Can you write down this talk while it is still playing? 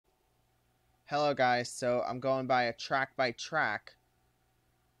Hello guys, so I'm going by a track by track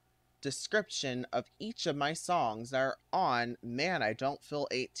description of each of my songs that are on Man I Don't Feel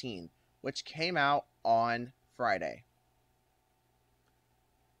 18, which came out on Friday.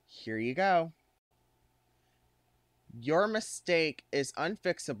 Here you go. Your Mistake is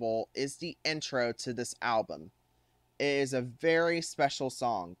Unfixable is the intro to this album. It is a very special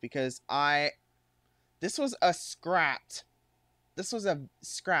song because this was a scrapped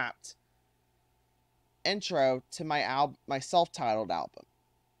intro to my self-titled album.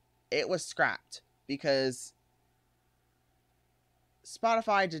 It was scrapped because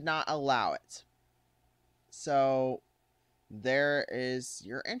Spotify did not allow it. So there is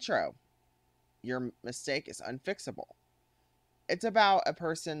your intro. Your Mistake is Unfixable. It's about a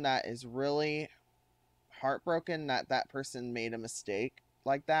person that is really heartbroken that person made a mistake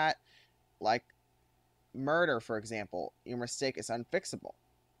like that. Like murder, for example. Your mistake is unfixable.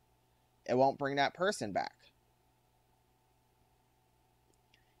 It won't bring that person back.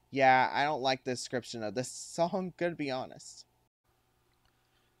 Yeah, I don't like the description of this song, to be honest.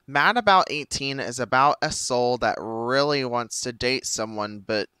 Mad About 18 is about a soul that really wants to date someone,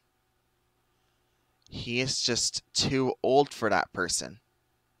 but he is just too old for that person.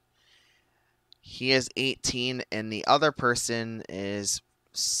 He is 18 and the other person is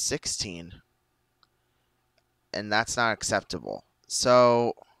 16. And that's not acceptable.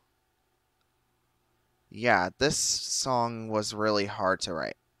 So, yeah, this song was really hard to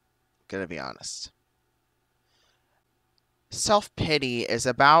write, gonna be honest. Self-pity is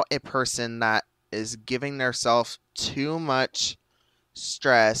about a person that is giving themselves too much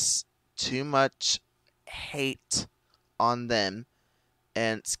stress, too much hate on them,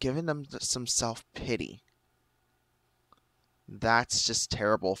 and it's giving them some self-pity. That's just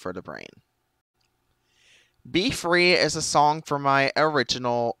terrible for the brain. Be Free is a song from my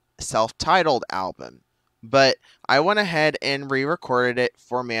original self-titled album, but I went ahead and re-recorded it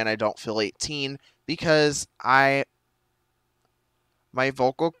for Man I Don't Feel 18 because my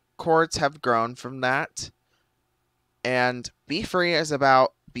vocal cords have grown from that, and Be Free is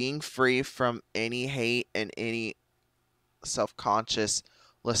about being free from any hate and any self-conscious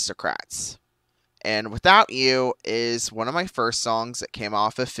listocrats. And Without You is one of my first songs that came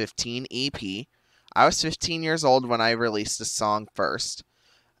off of 15 EP. I was 15 years old when I released the song first.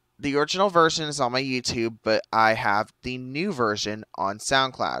 The original version is on my YouTube, but I have the new version on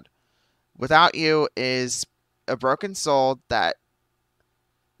SoundCloud. Without You is a broken soul that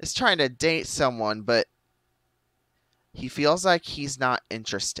is trying to date someone, but he feels like he's not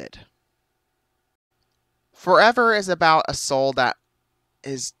interested. Forever is about a soul that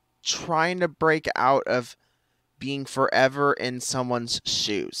is trying to break out of being forever in someone's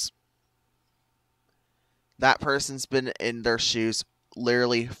shoes. That person's been in their shoes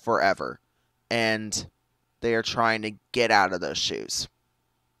literally forever, and they are trying to get out of those shoes.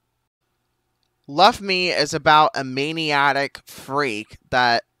 Love Me is about a maniac freak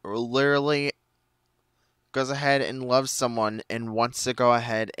that literally goes ahead and loves someone and wants to go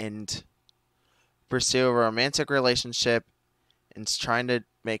ahead and pursue a romantic relationship and is trying to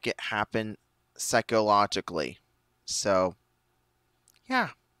make it happen psychologically. So,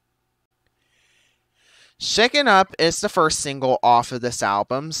 yeah. Shaken Up is the first single off of this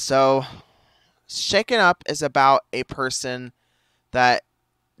album. So, Shaken Up is about a person that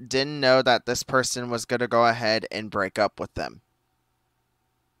didn't know that this person was going to go ahead and break up with them.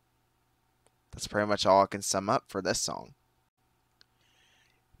 That's pretty much all I can sum up for this song.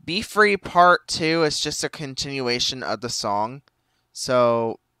 Be Free Part 2 is just a continuation of the song,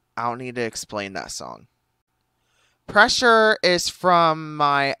 so I don't need to explain that song. Pressure is from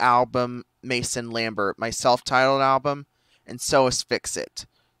my album Mason Lambert, my self-titled album, and so is Fix It.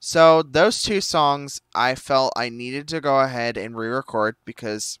 So those two songs I felt I needed to go ahead and re-record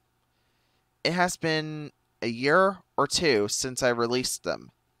because it has been a year or two since I released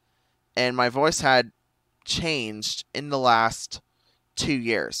them. And my voice had changed in the last 2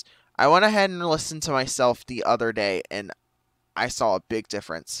 years. I went ahead and listened to myself the other day and I saw a big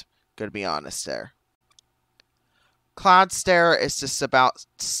difference. Gonna be honest there. Cloud Stare is just about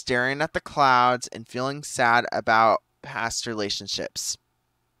staring at the clouds and feeling sad about past relationships.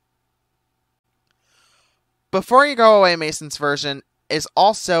 Before You Go Away, Mason's version is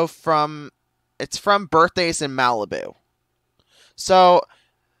also from Birthdays in Malibu. So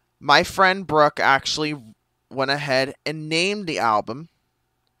my friend Brooke actually went ahead and named the album.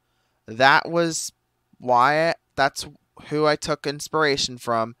 That's who I took inspiration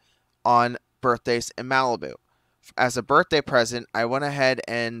from on Birthdays in Malibu. As a birthday present, I went ahead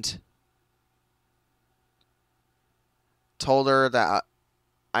and told her that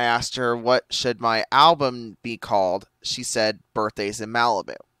I asked her, what should my album be called? She said, Birthdays in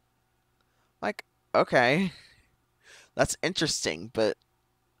Malibu. Like, okay, that's interesting, but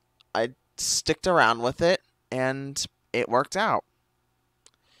I sticked around with it, and it worked out.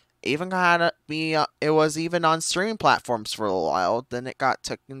 Even had it was even on streaming platforms for a while, then it got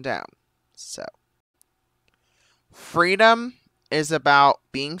taken down. So, freedom is about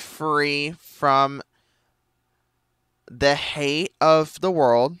being free from the hate of the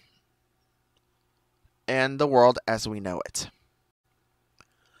world and the world as we know it.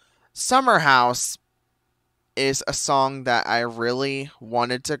 Summer House is a song that I really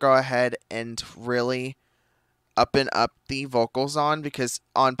wanted to go ahead and really up the vocals on, because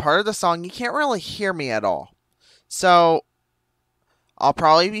on part of the song you can't really hear me at all. So I'll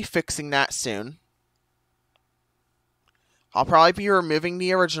probably be fixing that soon. I'll probably be removing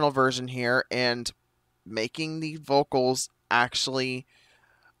the original version here and making the vocals actually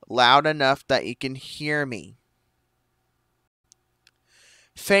loud enough that you can hear me.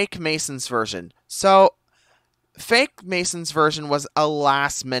 Fake Mason's version. So, Fake Mason's version was a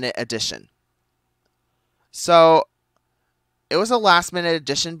last-minute addition. So, it was a last-minute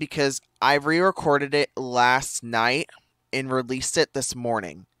addition because I re-recorded it last night and released it this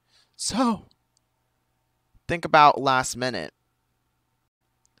morning. So, think about last minute.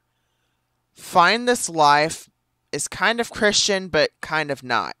 Find This Life is kind of Christian, but kind of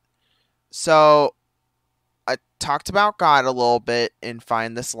not. So, I talked about God a little bit in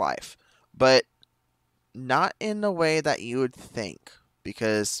Find This Life, but not in the way that you would think,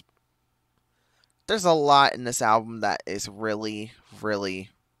 because there's a lot in this album that is really, really,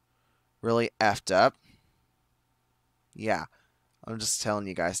 really effed up. Yeah, I'm just telling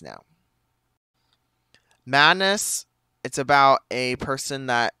you guys now. Madness, it's about a person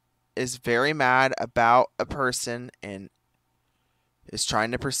that is very mad about a person and is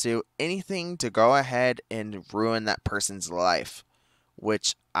trying to pursue anything to go ahead and ruin that person's life,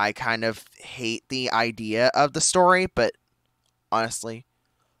 which I kind of hate the idea of the story, but honestly,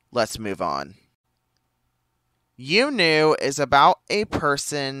 let's move on. You Knew is about a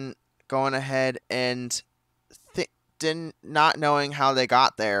person going ahead and not knowing how they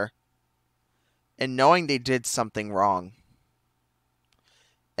got there and knowing they did something wrong,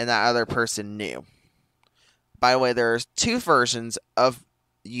 and that other person knew. By the way, there's two versions of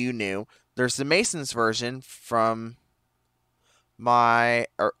You Knew. There's the Mason's version from my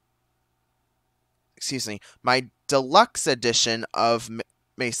deluxe edition of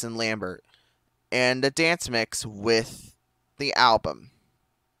Mason Lambert, and a dance mix with the album.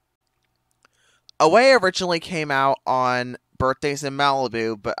 Away originally came out on Birthdays in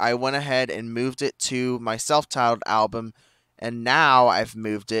Malibu, but I went ahead and moved it to my self-titled album, and now I've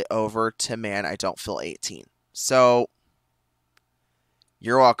moved it over to Man, I Don't Feel 18. So,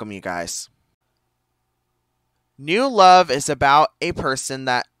 you're welcome, you guys. New Love is about a person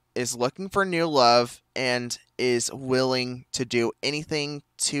that is looking for new love and is willing to do anything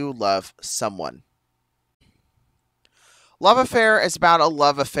to love someone. Love Affair is about a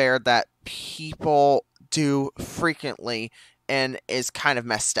love affair that people do frequently and is kind of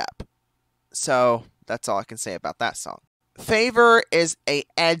messed up. So, that's all I can say about that song. Favor is a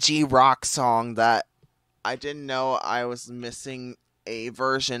edgy rock song that I didn't know I was missing a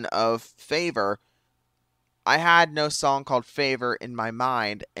version of Favor. I had no song called Favor in my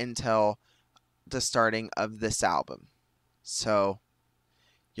mind until the starting of this album. So,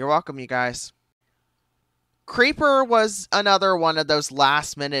 you're welcome, you guys. Creeper was another one of those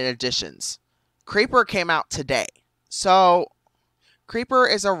last-minute additions. Creeper came out today. So, Creeper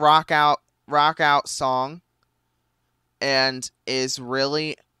is a rock out song and is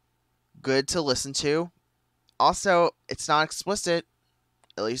really good to listen to. Also, it's not explicit.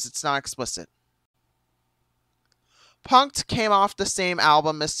 At least it's not explicit. Punk'd came off the same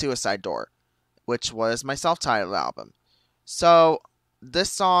album as Suicide Door, which was my self-titled album. So,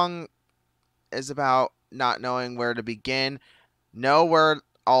 this song is about not knowing where to begin, know where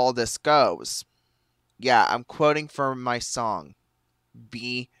all this goes. Yeah, I'm quoting from my song.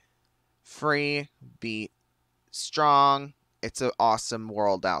 Be free, be strong. It's an awesome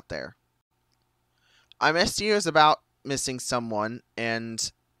world out there. I Missed You is about missing someone,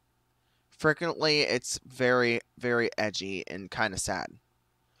 and frequently it's very, very edgy and kind of sad.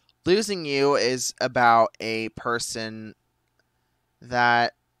 Losing You is about a person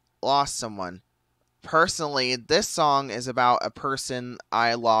that lost someone. Personally, this song is about a person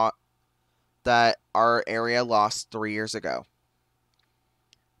I lost that our area lost 3 years ago.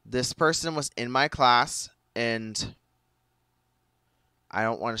 This person was in my class, and I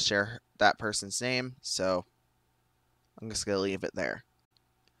don't want to share that person's name, so I'm just going to leave it there.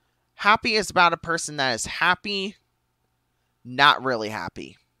 Happy is about a person that is happy, not really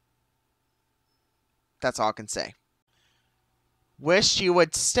happy. That's all I can say. Wish You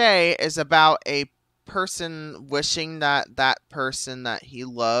Would Stay is about a person wishing that that person that he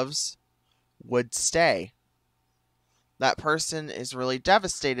loves would stay. That person is really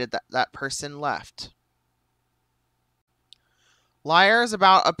devastated that that person left. Liar is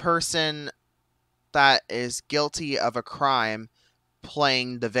about a person that is guilty of a crime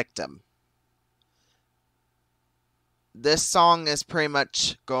playing the victim. This song is pretty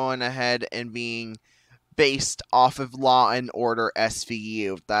much going ahead and being based off of Law and Order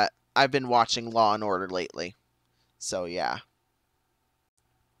SVU. That I've been watching Law and Order lately. So yeah.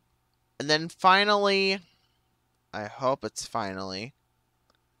 And then finally, I hope it's finally,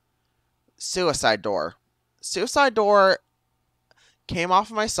 Suicide Door. Suicide Door came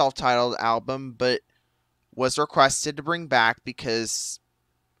off of my self-titled album, but was requested to bring back because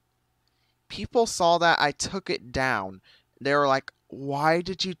people saw that I took it down. They were like, why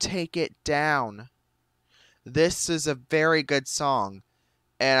did you take it down? This is a very good song.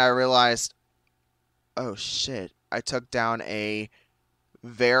 And I realized, oh shit, I took down a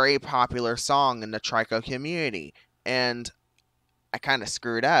very popular song in the Trico community. And I kind of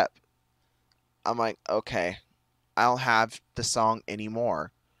screwed up. I'm like, okay, I don't have the song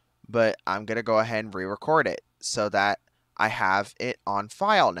anymore. But I'm going to go ahead and re-record it so that I have it on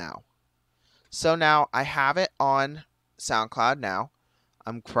file now. So now I have it on SoundCloud now.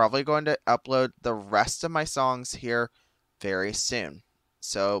 I'm probably going to upload the rest of my songs here very soon.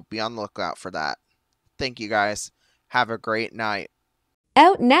 So be on the lookout for that. Thank you guys. Have a great night.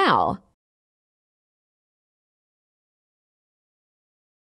 Out now.